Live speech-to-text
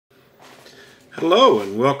Hello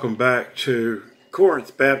and welcome back to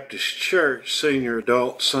Corinth Baptist Church Senior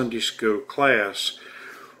Adult Sunday School class.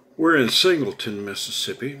 We're in Singleton,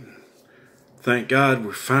 Mississippi. Thank God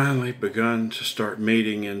we've finally begun to start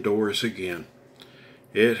meeting indoors again.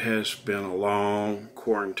 It has been a long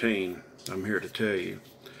quarantine, I'm here to tell you.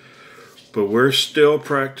 But we're still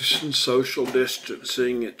practicing social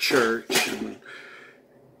distancing at church, and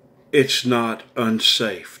it's not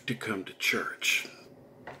unsafe to come to church.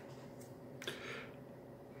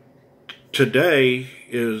 Today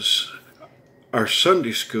is our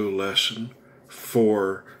Sunday school lesson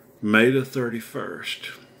for May the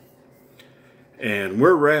 31st. And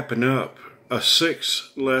we're wrapping up a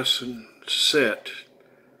 6-lesson set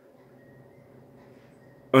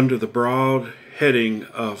under the broad heading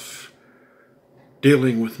of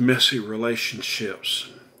dealing with messy relationships.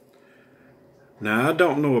 Now, I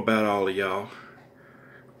don't know about all of y'all,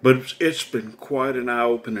 but it's been quite an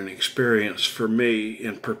eye-opening experience for me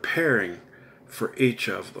in preparing for each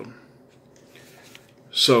of them.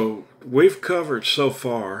 So we've covered so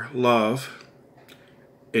far love,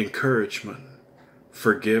 encouragement,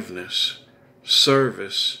 forgiveness,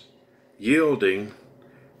 service, yielding,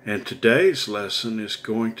 and today's lesson is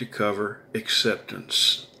going to cover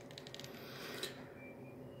acceptance.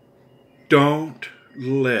 Don't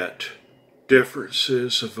let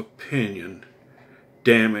differences of opinion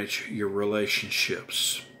damage your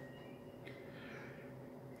relationships.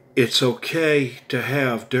 It's okay to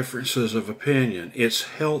have differences of opinion. It's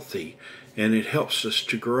healthy and it helps us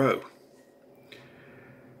to grow.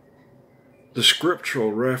 The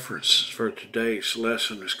scriptural reference for today's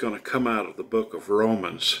lesson is going to come out of the book of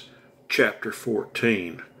Romans, chapter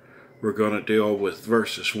 14. We're going to deal with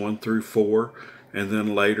verses 1 through 4 and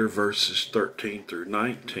then later verses 13 through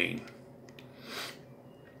 19.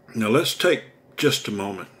 Now let's take just a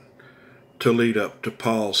moment to lead up to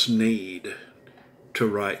Paul's need to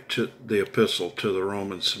write to the epistle to the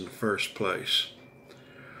Romans in the first place.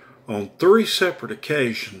 On 3 separate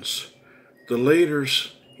occasions, the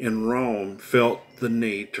leaders in Rome felt the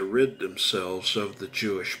need to rid themselves of the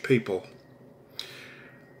Jewish people.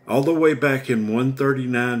 All the way back in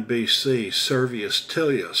 139 BC, Servius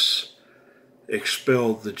Tullius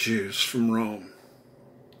expelled the Jews from Rome.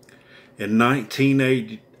 In 19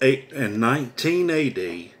 AD,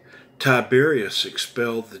 Tiberius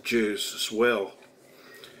expelled the Jews as well.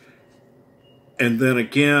 And then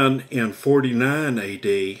again in 49 AD,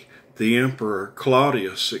 the Emperor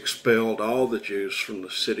Claudius expelled all the Jews from the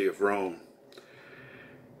city of Rome.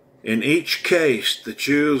 In each case, the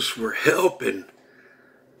Jews were helping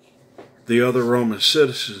the other Roman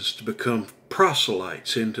citizens to become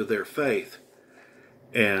proselytes into their faith.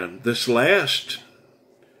 And this last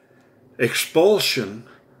expulsion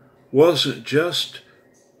wasn't just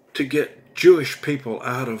to get Jewish people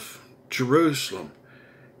out of Jerusalem.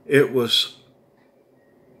 It was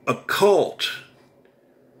a cult,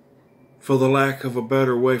 for the lack of a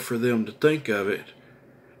better way for them to think of it,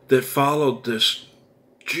 that followed this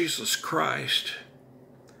Jesus Christ.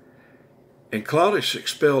 And Claudius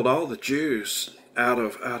expelled all the Jews out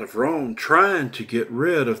of Rome, trying to get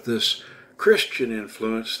rid of this Christian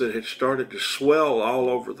influence that had started to swell all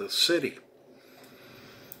over the city.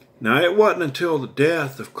 Now, it wasn't until the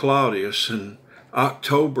death of Claudius in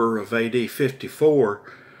October of AD 54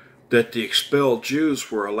 that the expelled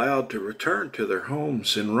Jews were allowed to return to their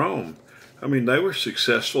homes in Rome. I mean, they were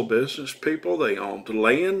successful business people. They owned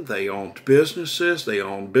land, they owned businesses, they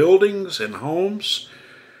owned buildings and homes,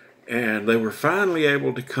 and they were finally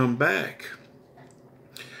able to come back.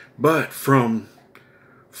 But from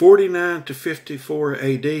 49 to 54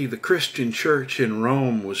 AD, the Christian church in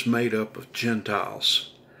Rome was made up of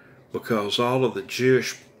Gentiles, because all of the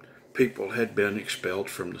Jewish people had been expelled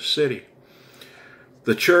from the city.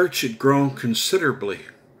 The church had grown considerably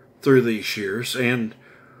through these years, and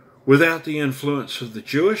without the influence of the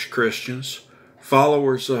Jewish Christians,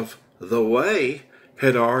 followers of the Way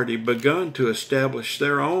had already begun to establish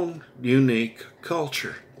their own unique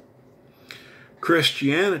culture.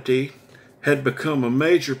 Christianity had become a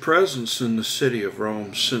major presence in the city of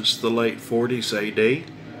Rome since the late 40s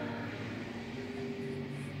AD.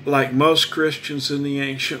 Like most Christians in the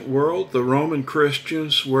ancient world, the Roman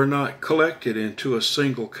Christians were not collected into a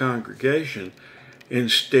single congregation.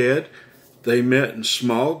 Instead, they met in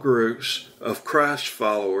small groups of Christ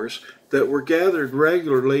followers that were gathered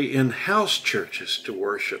regularly in house churches to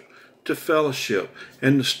worship, to fellowship,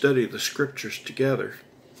 and to study the scriptures together.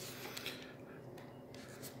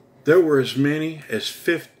 There were as many as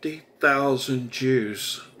 50,000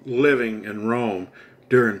 Jews living in Rome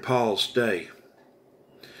during Paul's day.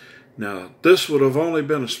 Now, this would have only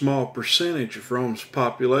been a small percentage of Rome's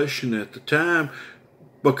population at the time,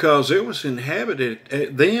 because it was inhabited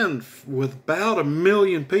then with about 1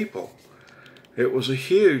 million people. It was a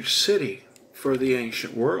huge city for the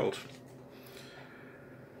ancient world.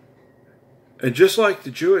 And just like the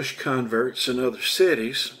Jewish converts in other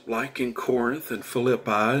cities, like in Corinth and Philippi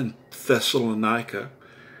and Thessalonica,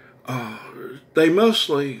 they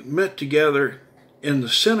mostly met together in the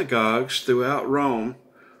synagogues throughout Rome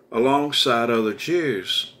alongside other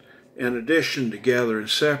Jews, in addition to gathering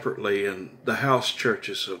separately in the house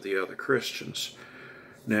churches of the other Christians.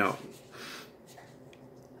 Now,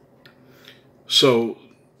 so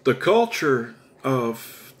the culture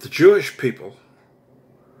of the Jewish people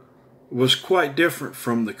was quite different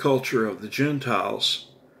from the culture of the Gentiles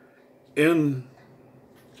in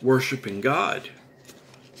worshiping God.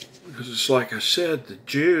 Because it's like I said, the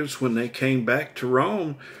Jews, when they came back to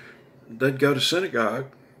Rome, they'd go to synagogue,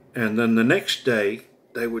 and then the next day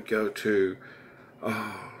they would go to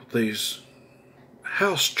these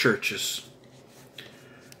house churches.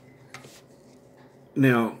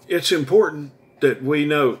 Now, it's important that we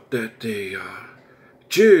note that the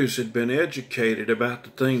Jews had been educated about the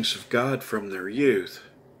things of God from their youth.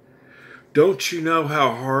 Don't you know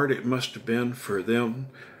how hard it must have been for them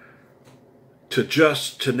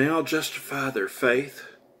to now justify their faith,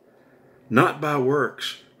 not by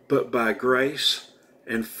works, but by grace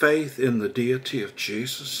and faith in the deity of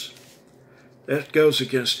Jesus? That goes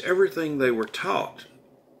against everything they were taught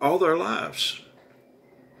all their lives,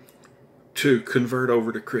 to convert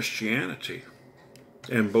over to Christianity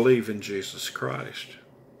and believe in Jesus Christ.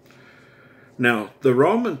 Now, the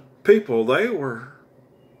Roman people, they were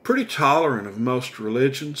pretty tolerant of most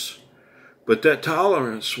religions, but that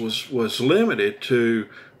tolerance was limited to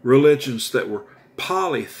religions that were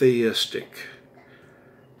polytheistic,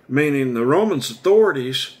 meaning the Romans'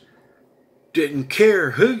 authorities didn't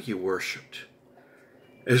care who you worshipped,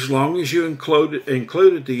 as long as you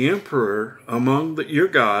included the emperor among your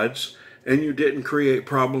gods, and you didn't create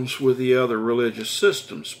problems with the other religious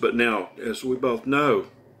systems. But now, as we both know,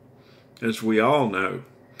 as we all know,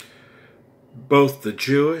 both the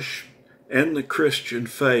Jewish and the Christian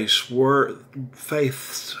faiths were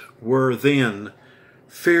then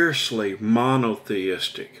fiercely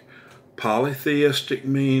monotheistic. Polytheistic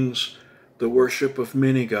means the worship of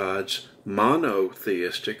many gods.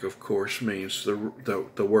 Monotheistic, of course, means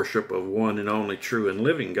the worship of one and only true and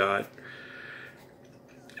living God.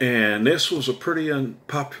 And this was a pretty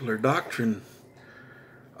unpopular doctrine,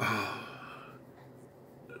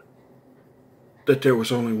 that there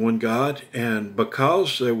was only one God, and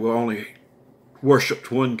because they were only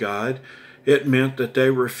worshipped one God, it meant that they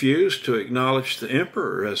refused to acknowledge the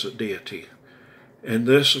emperor as a deity. And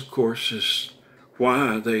this, of course, is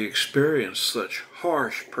why they experienced such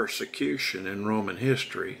harsh persecution in Roman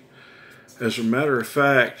history. As a matter of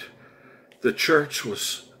fact, the church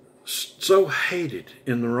was so hated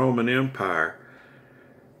in the Roman Empire,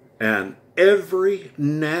 and every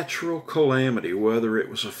natural calamity, whether it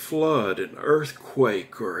was a flood, an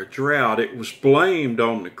earthquake, or a drought, it was blamed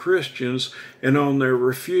on the Christians and on their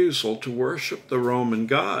refusal to worship the Roman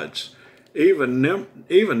gods. Even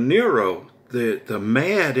Nero, the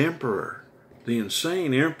mad emperor, the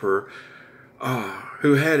insane emperor,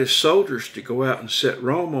 who had his soldiers to go out and set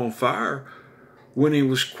Rome on fire, when he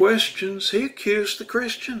was questioned, he accused the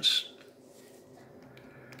Christians.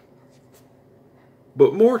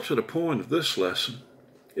 But more to the point of this lesson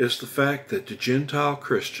is the fact that the Gentile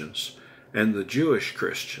Christians and the Jewish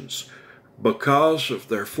Christians, because of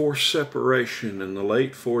their forced separation in the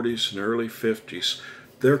late 40s and early 50s,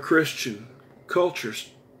 their Christian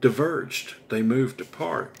cultures diverged. They moved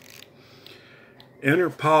apart. Enter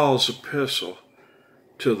Paul's epistle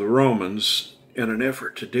to the Romans in an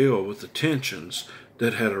effort to deal with the tensions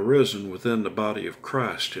that had arisen within the body of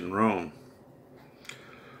Christ in Rome.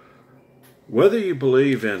 Whether you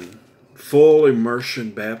believe in full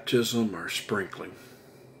immersion baptism or sprinkling,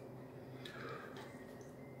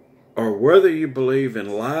 or whether you believe in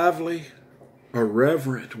lively or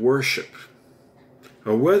reverent worship,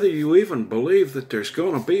 or whether you even believe that there's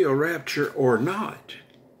going to be a rapture or not,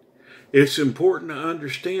 it's important to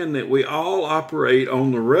understand that we all operate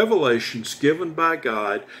on the revelations given by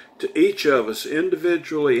God to each of us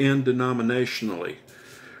individually and denominationally.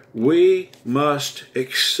 We must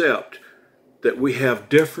accept that we have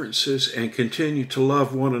differences and continue to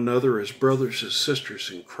love one another as brothers and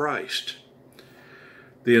sisters in Christ.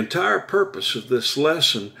 The entire purpose of this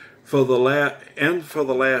lesson for the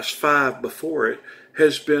last 5 before it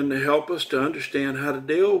has been to help us to understand how to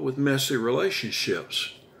deal with messy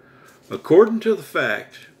relationships. According to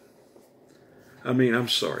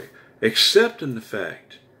accepting the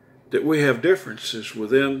fact that we have differences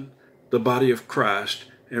within the body of Christ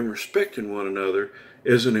and respecting one another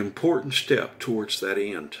is an important step towards that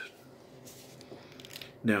end.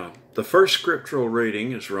 Now, the first scriptural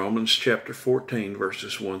reading is Romans chapter 14,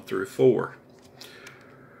 verses 1 through 4.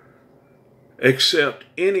 Accept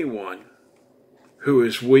anyone who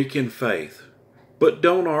is weak in faith, but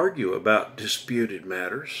don't argue about disputed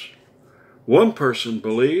matters. One person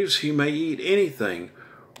believes he may eat anything,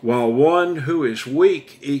 while one who is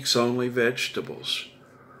weak eats only vegetables.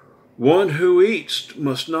 One who eats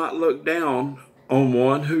must not look down on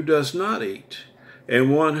one who does not eat,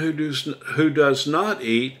 and one who does not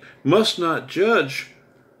eat must not judge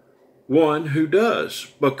one who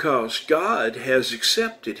does, because God has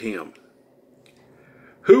accepted him.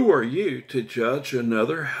 Who are you to judge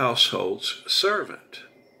another household's servant?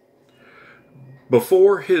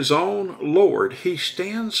 Before his own Lord he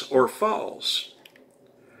stands or falls,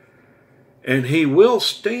 and he will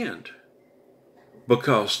stand,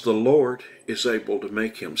 because the Lord is able to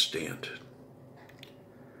make him stand.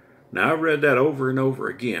 Now, I read that over and over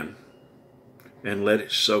again and let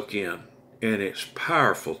it soak in, and it's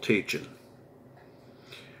powerful teaching.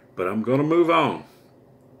 But I'm going to move on.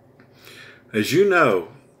 As you know,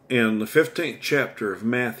 in the 15th chapter of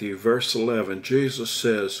Matthew, verse 11, Jesus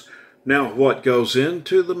says, now what goes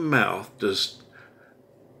into the mouth does...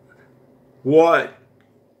 What...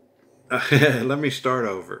 Let me start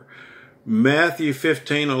over. Matthew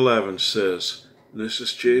 15:11 says, this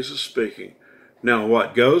is Jesus speaking, now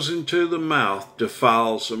what goes into the mouth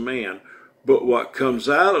defiles a man, but what comes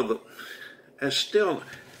out of the... That's still...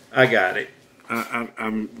 I got it.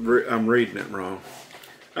 I'm reading it wrong.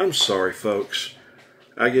 I'm sorry, folks.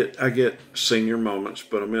 I get senior moments,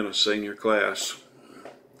 but I'm in a senior class.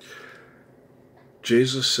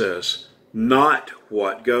 Jesus says, not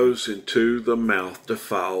what goes into the mouth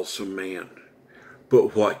defiles a man,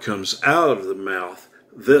 but what comes out of the mouth,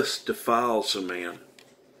 this defiles a man.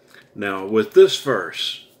 Now, with this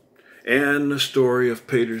verse and the story of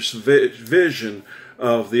Peter's vision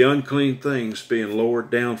of the unclean things being lowered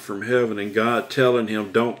down from heaven and God telling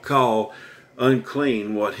him, don't call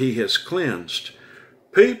unclean what he has cleansed,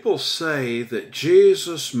 people say that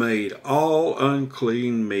Jesus made all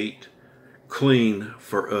unclean meat clean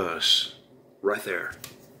for us. Right there.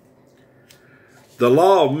 The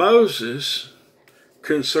law of Moses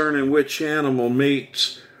concerning which animal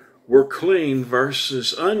meats were clean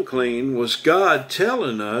versus unclean was God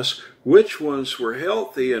telling us which ones were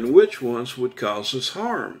healthy and which ones would cause us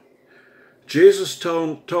harm. Jesus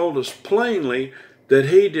told us plainly that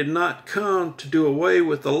he did not come to do away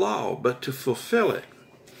with the law, but to fulfill it.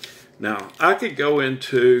 Now, I could go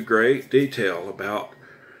into great detail about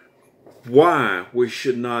why we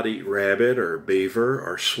should not eat rabbit or beaver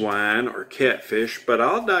or swine or catfish, but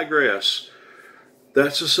I'll digress.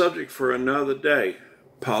 That's a subject for another day.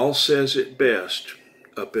 Paul says it best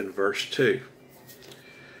up in verse 2.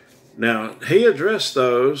 Now, he addressed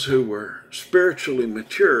those who were spiritually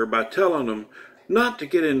mature by telling them not to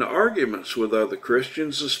get into arguments with other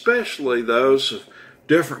Christians, especially those of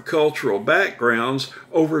different cultural backgrounds,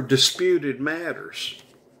 over disputed matters.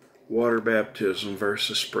 Water baptism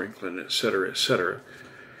versus sprinkling, etc., etc.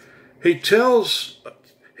 He tells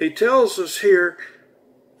us here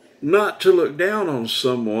not to look down on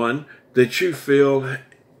someone that you feel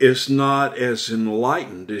is not as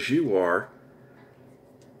enlightened as you are,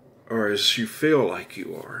 or as you feel like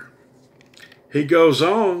you are. He goes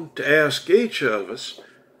on to ask each of us,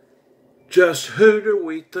 just who do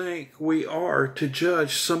we think we are to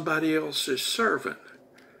judge somebody else's servant?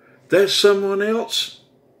 That someone else,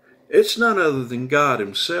 it's none other than God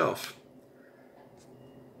himself,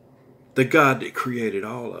 the God that created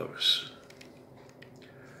all of us.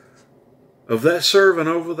 Of that servant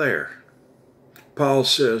over there, Paul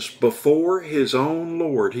says, before his own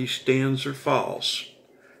Lord he stands or falls,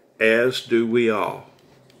 as do we all.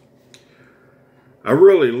 I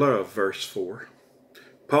really love verse 4.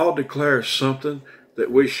 Paul declares something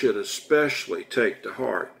that we should especially take to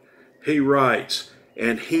heart. He writes,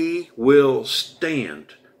 and he will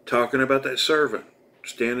stand, talking about that servant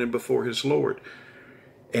standing before his Lord.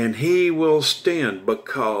 And he will stand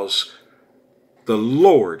because the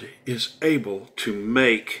Lord is able to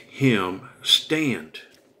make him stand.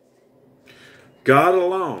 God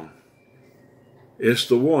alone is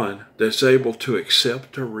the one that's able to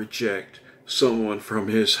accept or reject someone from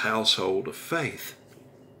his household of faith,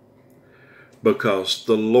 because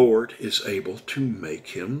the Lord is able to make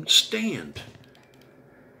him stand.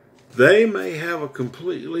 They may have a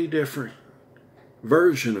completely different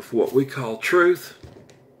version of what we call truth,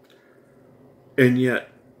 and yet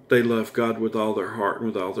they love God with all their heart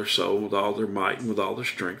and with all their soul, and with all their might and with all their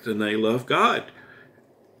strength, and they love God.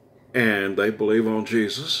 And they believe on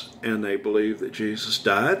Jesus, and they believe that Jesus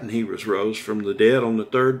died and he was rose from the dead on the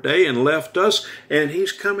third day and left us, and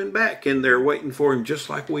he's coming back, and they're waiting for him just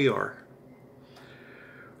like we are.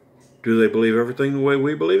 Do they believe everything the way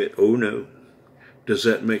we believe it? Oh, no. Does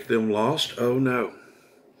that make them lost? Oh, no.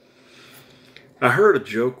 I heard a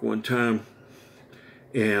joke one time,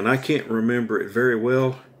 and I can't remember it very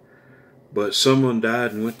well, but someone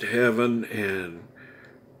died and went to heaven, and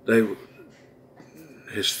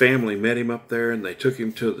his family met him up there, and they took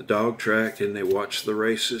him to the dog track, and they watched the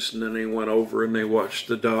races, and then they went over and they watched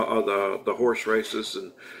the horse races,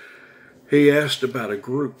 and he asked about a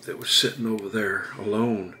group that was sitting over there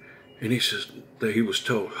alone, and he says that he was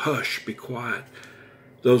told, "Hush, be quiet.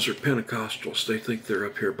 Those are Pentecostals. They think they're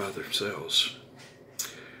up here by themselves."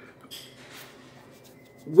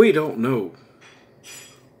 We don't know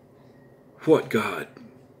what God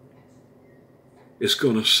is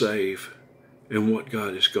going to save and what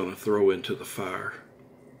God is going to throw into the fire.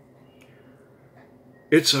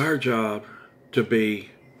 It's our job to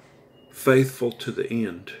be faithful to the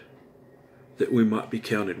end, that we might be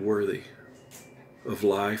counted worthy of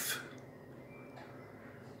life.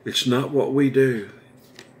 It's not what we do.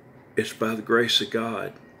 It's by the grace of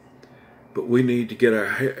God. But we need to get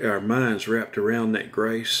our minds wrapped around that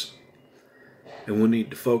grace, and we need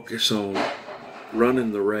to focus on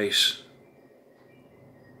running the race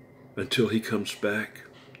until he comes back,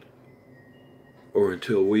 or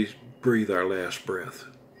until we breathe our last breath.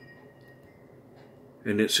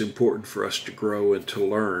 And it's important for us to grow and to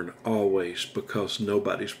learn always, because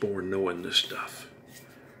nobody's born knowing this stuff.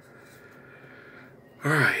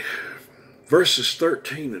 All right, verses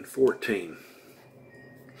 13 and 14.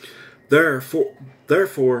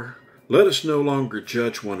 Therefore, let us no longer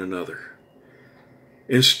judge one another.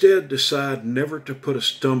 Instead, decide never to put a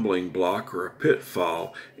stumbling block or a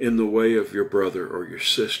pitfall in the way of your brother or your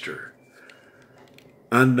sister.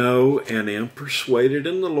 I know and am persuaded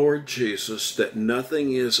in the Lord Jesus that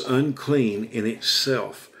nothing is unclean in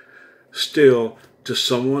itself. Still, to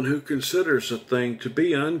someone who considers a thing to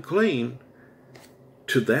be unclean,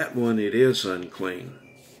 to that one it is unclean.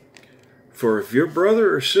 For if your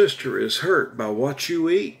brother or sister is hurt by what you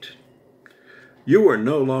eat, you are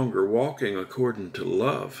no longer walking according to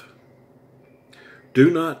love. Do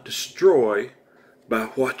not destroy by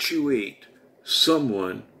what you eat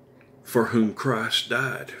someone for whom Christ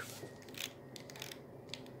died.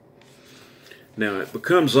 Now, it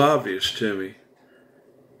becomes obvious to me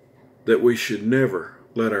that we should never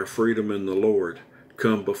let our freedom in the Lord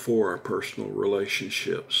come before our personal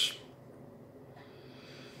relationships.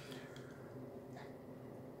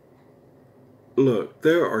 Look,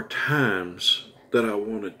 there are times that I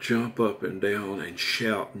want to jump up and down and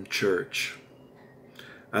shout in church.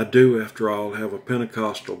 I do, after all, have a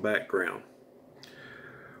Pentecostal background.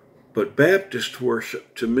 But Baptist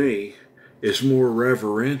worship, to me, is more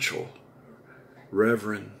reverential.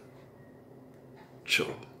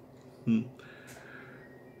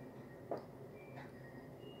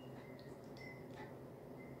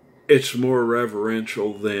 It's more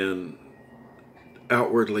reverential than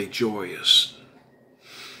outwardly joyous.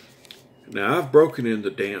 Now, I've broken into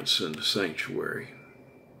dance in the sanctuary.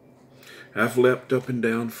 I've leapt up and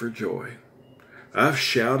down for joy. I've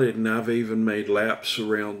shouted, and I've even made laps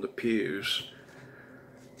around the pews.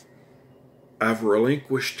 I've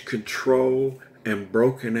relinquished control and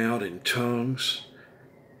broken out in tongues,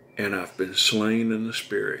 and I've been slain in the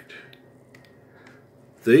Spirit.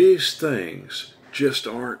 These things just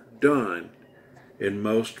aren't done in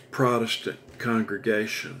most Protestant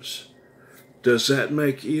congregations. Does that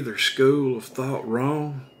make either school of thought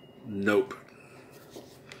wrong? Nope.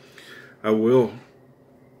 I will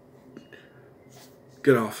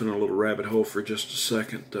get off in a little rabbit hole for just a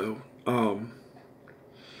second, though.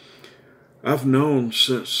 I've known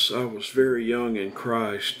since I was very young in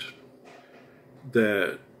Christ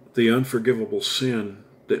that the unforgivable sin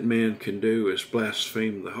that man can do is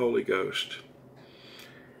blaspheme the Holy Ghost.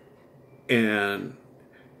 And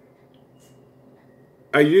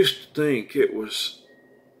I used to think it was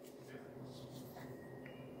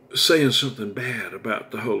saying something bad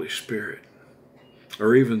about the Holy Spirit,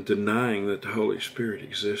 or even denying that the Holy Spirit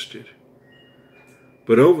existed.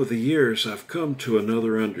 But over the years, I've come to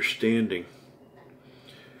another understanding.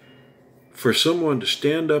 For someone to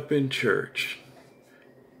stand up in church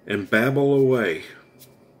and babble away,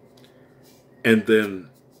 and then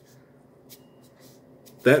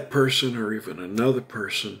that person or even another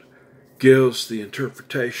person gives the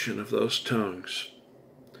interpretation of those tongues,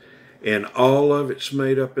 and all of it's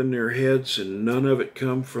made up in their heads and none of it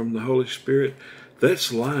come from the Holy Spirit,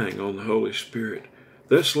 that's lying on the Holy Spirit.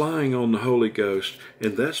 That's lying on the Holy Ghost,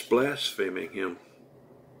 and that's blaspheming Him.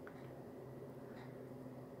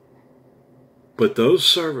 But those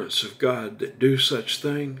servants of God that do such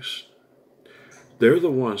things, they're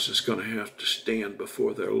the ones that's going to have to stand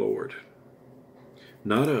before their Lord,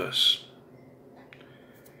 not us.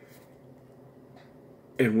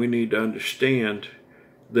 And we need to understand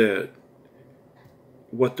that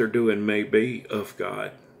what they're doing may be of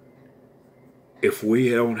God. If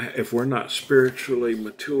we're not spiritually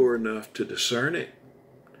mature enough to discern it,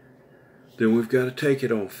 then we've got to take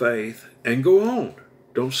it on faith and go on.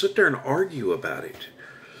 Don't sit there and argue about it.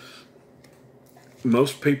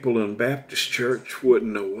 Most people in Baptist church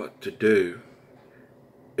wouldn't know what to do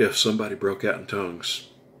if somebody broke out in tongues.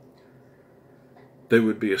 They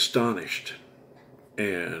would be astonished,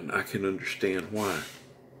 and I can understand why.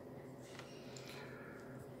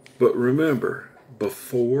 But remember,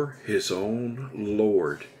 before His own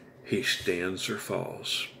Lord, He stands or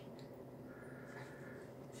falls.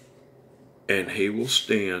 And He will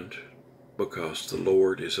stand because the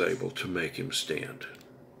Lord is able to make Him stand.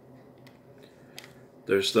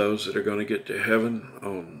 There's those that are going to get to heaven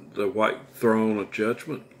on the white throne of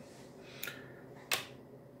judgment.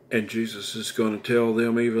 And Jesus is going to tell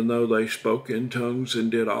them, even though they spoke in tongues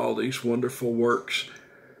and did all these wonderful works,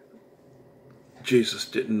 Jesus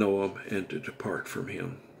didn't know them and to depart from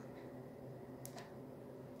Him.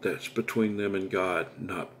 That's between them and God,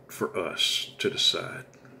 not for us to decide.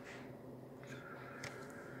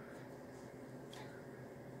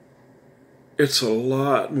 It's a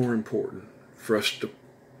lot more important for us to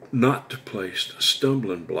not to place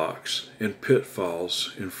stumbling blocks and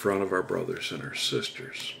pitfalls in front of our brothers and our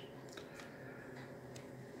sisters.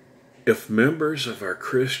 If members of our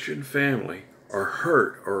Christian family are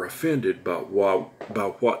hurt or offended by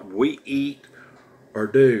what we eat or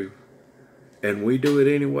do, and we do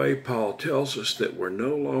it anyway, Paul tells us that we're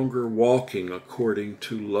no longer walking according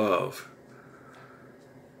to love.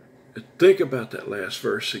 Think about that last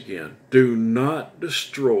verse again. Do not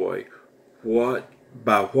destroy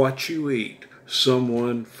by what you eat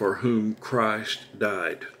someone for whom Christ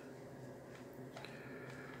died.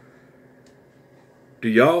 Do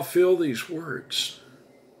y'all feel these words?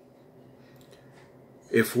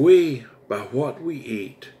 If we, by what we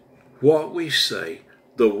eat, what we say,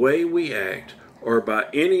 the way we act, or by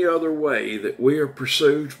any other way that we are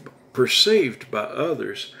perceived by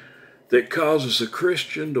others that causes a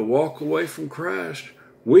Christian to walk away from Christ,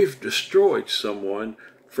 we've destroyed someone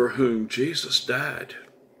for whom Jesus died.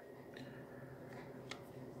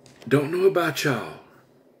 Don't know about y'all,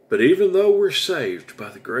 but even though we're saved by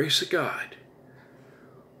the grace of God,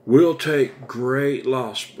 we'll take great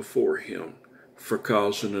loss before Him for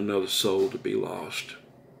causing another soul to be lost.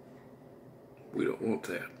 We don't want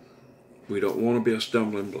that. We don't want to be a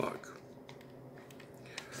stumbling block.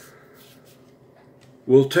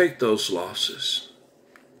 We'll take those losses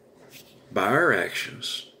by our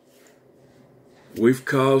actions. We've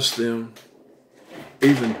caused them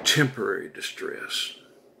even temporary distress.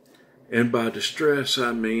 And by distress,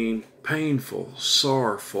 I mean painful,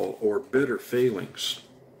 sorrowful, or bitter feelings.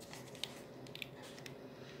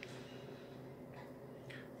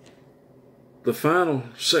 The final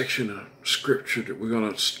section of Scripture that we're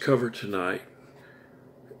going to cover tonight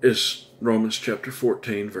is Romans chapter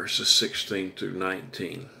 14, verses 16 through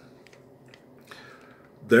 19.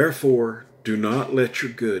 Therefore, do not let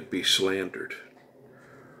your good be slandered.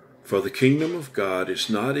 For the kingdom of God is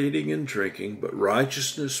not eating and drinking, but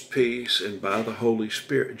righteousness, peace, and by the Holy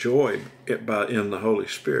Spirit, joy in the Holy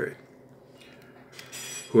Spirit.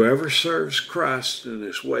 Whoever serves Christ in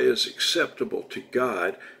this way is acceptable to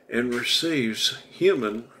God and receives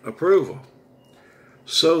human approval.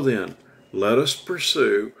 So then, let us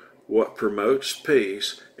pursue what promotes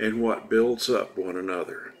peace and what builds up one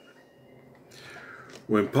another.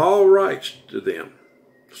 When Paul writes to them,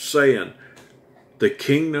 saying, the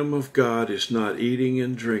kingdom of God is not eating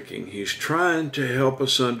and drinking, he's trying to help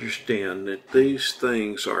us understand that these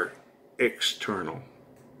things are external.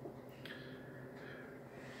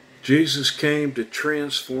 Jesus came to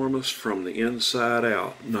transform us from the inside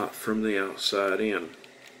out, not from the outside in.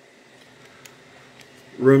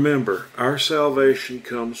 Remember, our salvation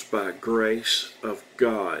comes by grace of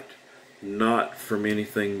God, not from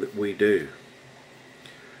anything that we do.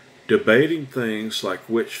 Debating things like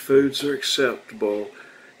which foods are acceptable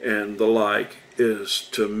and the like is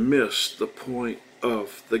to miss the point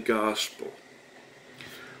of the gospel.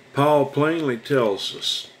 Paul plainly tells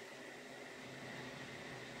us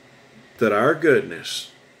that our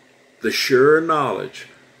goodness, the sure knowledge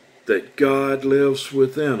that God lives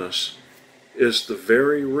within us is the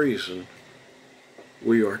very reason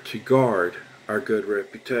we are to guard our good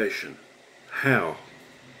reputation. How?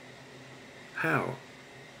 How?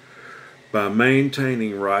 By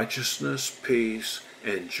maintaining righteousness, peace,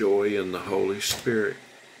 and joy in the Holy Spirit.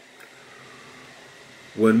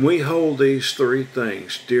 When we hold these three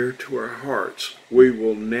things dear to our hearts, we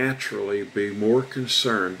will naturally be more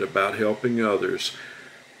concerned about helping others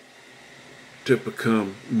to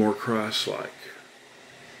become more Christ-like.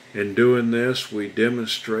 In doing this, we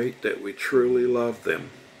demonstrate that we truly love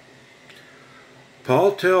them.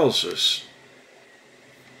 Paul tells us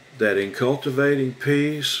that in cultivating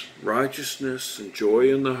peace, righteousness, and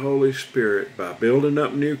joy in the Holy Spirit, by building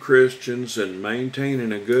up new Christians and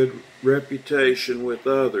maintaining a good reputation with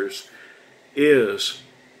others, is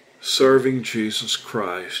serving Jesus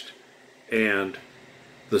Christ, and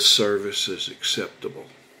the service is acceptable.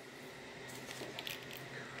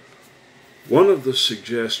 One of the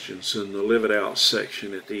suggestions in the Live It Out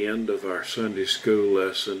section at the end of our Sunday school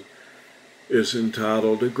lesson is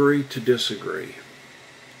entitled Agree to Disagree.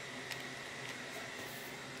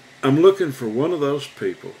 I'm looking for one of those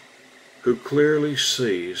people who clearly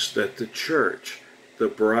sees that the church, the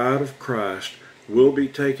bride of Christ, will be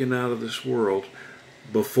taken out of this world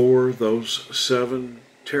before those 7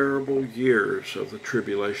 terrible years of the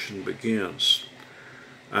tribulation begins.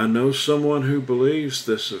 I know someone who believes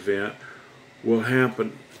this event will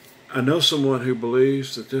happen. I know someone who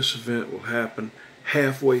believes that this event will happen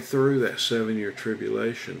halfway through that 7-year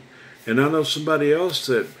tribulation. And I know somebody else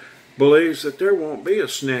that believes that there won't be a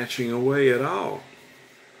snatching away at all.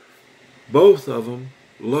 Both of them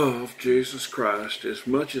love Jesus Christ as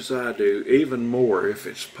much as I do, even more if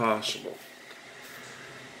it's possible.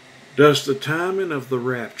 Does the timing of the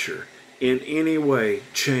rapture in any way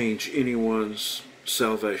change anyone's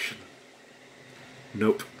salvation?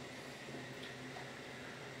 Nope.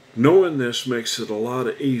 Knowing this makes it a lot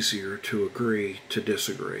easier to agree to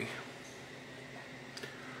disagree.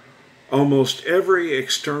 Almost every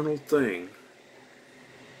external thing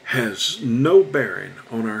has no bearing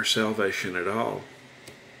on our salvation at all.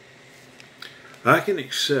 I can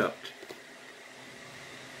accept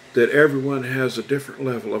that everyone has a different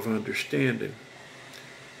level of understanding.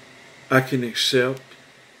 I can accept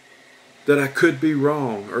that I could be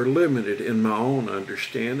wrong or limited in my own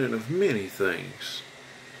understanding of many things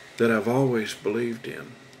that I've always believed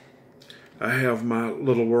in. I have my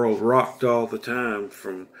little world rocked all the time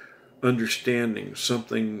from understanding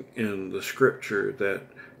something in the scripture that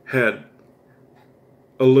had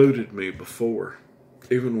eluded me before,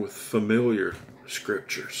 even with familiar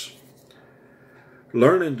scriptures.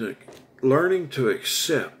 Learning to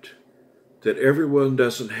accept that everyone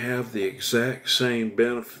doesn't have the exact same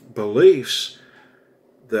beliefs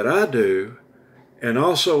that I do, and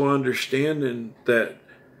also understanding that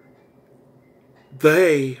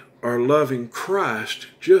they are loving Christ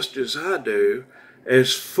just as I do,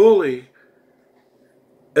 as fully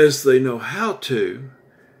as they know how to,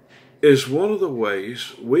 is one of the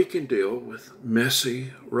ways we can deal with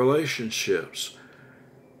messy relationships.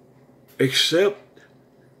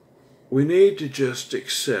 We need to just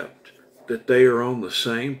accept that they are on the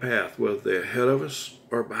same path, whether they're ahead of us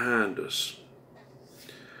or behind us.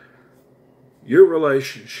 Your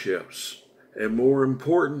relationships, and more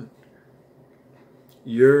important,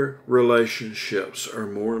 your relationships are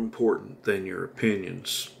more important than your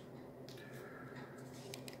opinions.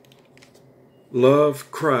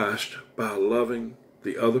 Love Christ by loving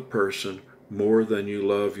the other person more than you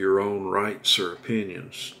love your own rights or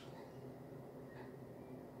opinions.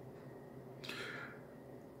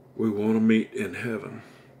 We want to meet in heaven,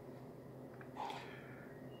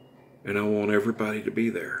 and I want everybody to be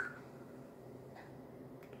there.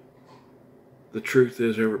 The truth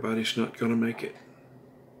is, everybody's not going to make it.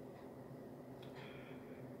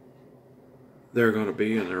 They're going to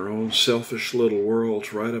be in their own selfish little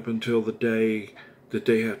worlds right up until the day that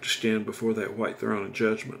they have to stand before that white throne of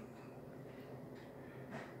judgment.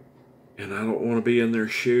 And I don't want to be in their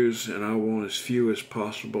shoes, and I want as few as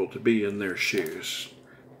possible to be in their shoes.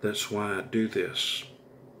 That's why I do this.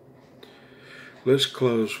 Let's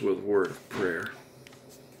close with a word of prayer.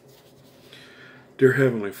 Dear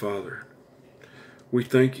Heavenly Father, we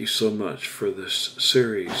thank you so much for this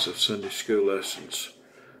series of Sunday school lessons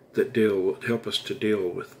that help us to deal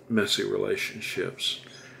with messy relationships.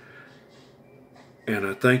 And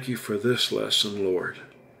I thank you for this lesson, Lord,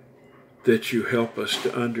 that you help us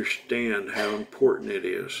to understand how important it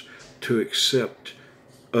is to accept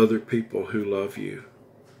other people who love you.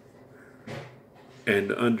 And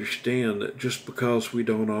to understand that just because we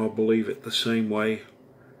don't all believe it the same way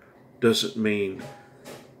doesn't mean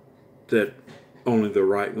that only the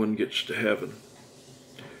right one gets to heaven.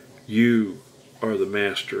 You are the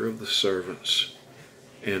master of the servants,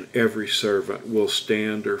 and every servant will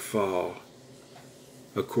stand or fall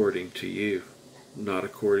according to you, not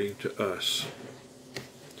according to us.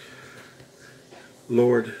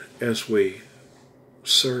 Lord, as we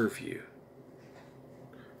serve you,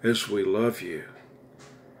 as we love you,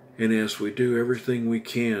 and as we do everything we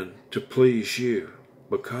can to please you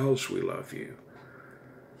because we love you,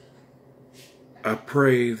 I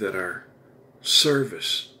pray that our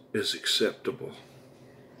service is acceptable.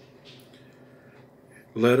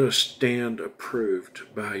 Let us stand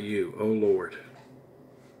approved by you, O Lord.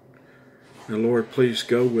 And Lord, please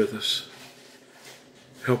go with us.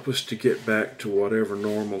 Help us to get back to whatever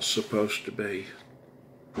normal's supposed to be.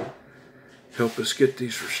 Help us get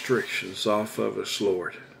these restrictions off of us,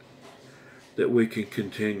 Lord, that we can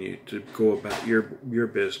continue to go about your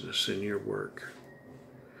business and your work.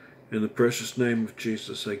 In the precious name of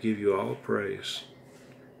Jesus, I give you all praise.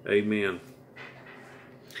 Amen.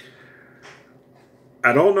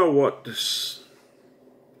 I don't know what this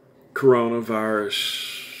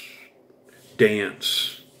coronavirus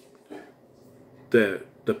dance that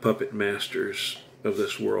the puppet masters of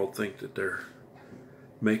this world think that they're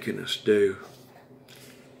making us do,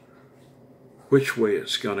 which way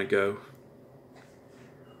it's going to go.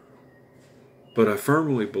 But I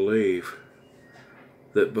firmly believe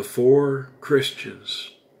that before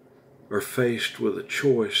Christians are faced with a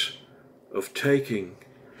choice of taking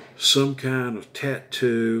some kind of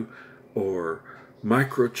tattoo or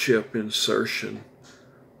microchip insertion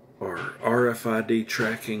or RFID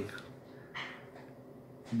tracking,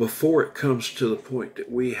 before it comes to the point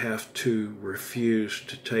that we have to refuse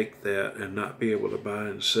to take that and not be able to buy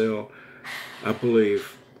and sell, I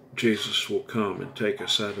believe Jesus will come and take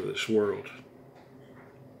us out of this world.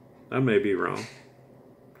 I may be wrong.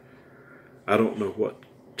 I don't know what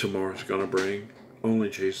tomorrow's going to bring. Only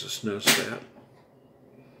Jesus knows that.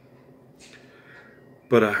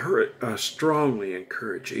 But I strongly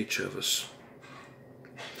encourage each of us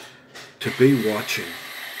to be watching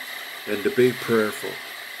and to be prayerful,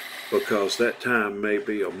 because that time may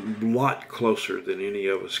be a lot closer than any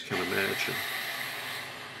of us can imagine.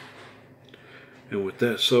 And with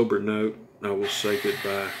that sober note, I will say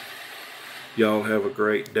goodbye. Y'all have a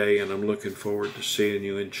great day, and I'm looking forward to seeing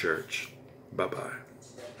you in church. Bye-bye.